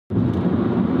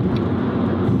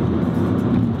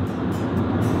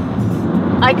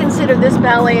I consider this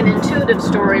ballet an intuitive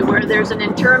story where there's an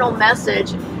internal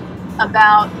message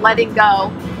about letting go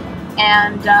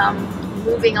and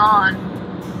moving on.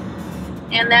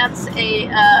 And that's a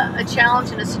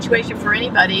challenge and a situation for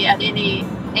anybody at any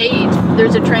age.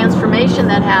 There's a transformation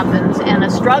that happens and a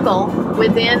struggle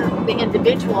within the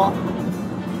individual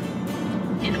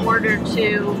in order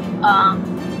to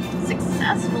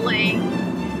successfully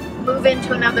move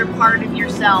into another part of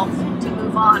yourself, to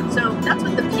move on. So that's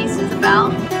what the piece is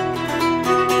about.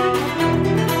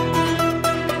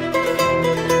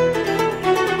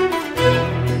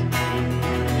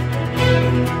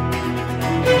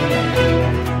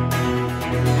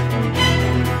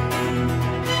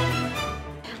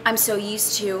 I'm so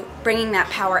used to bringing that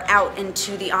power out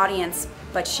into the audience,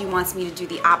 but she wants me to do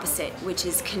the opposite, which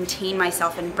is contain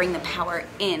myself and bring the power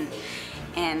in.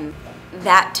 And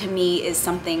that to me is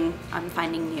something I'm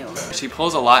finding new. She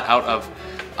pulls a lot out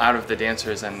of the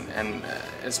dancers, and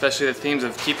especially the themes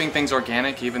of keeping things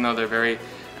organic even though they're very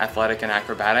athletic and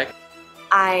acrobatic.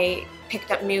 I picked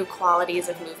up new qualities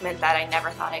of movement that I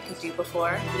never thought I could do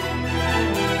before.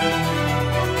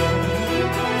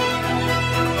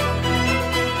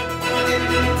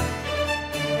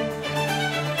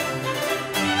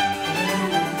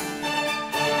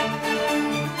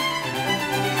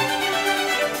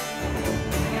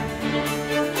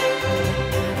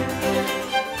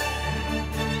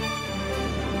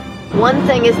 One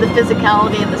thing is the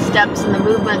physicality and the steps and the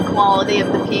movement quality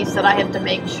of the piece that I have to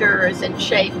make sure is in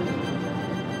shape.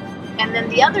 And then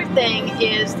the other thing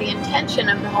is the intention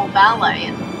of the whole ballet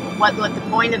and what the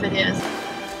point of it is.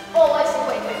 Oh, I see.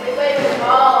 Wait.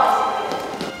 Oh, I see.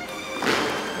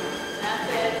 That's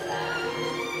it.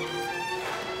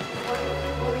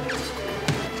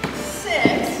 6,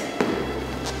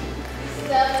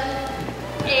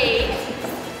 7, 8.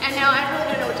 And now I really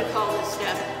don't know what to call this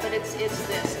step, but it's this.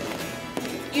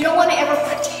 You don't want to ever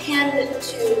pretend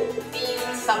to be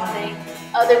something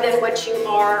other than what you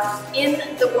are in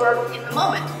the work in the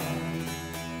moment.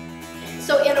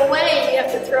 So in a way, you have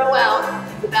to throw out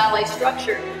the ballet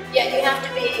structure, yet you have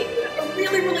to be a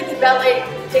really, really good ballet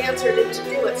dancer to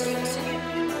do it. So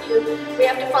we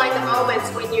have to find the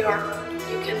moments when you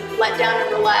can let down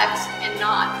and relax and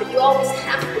not, but you always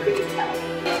have to be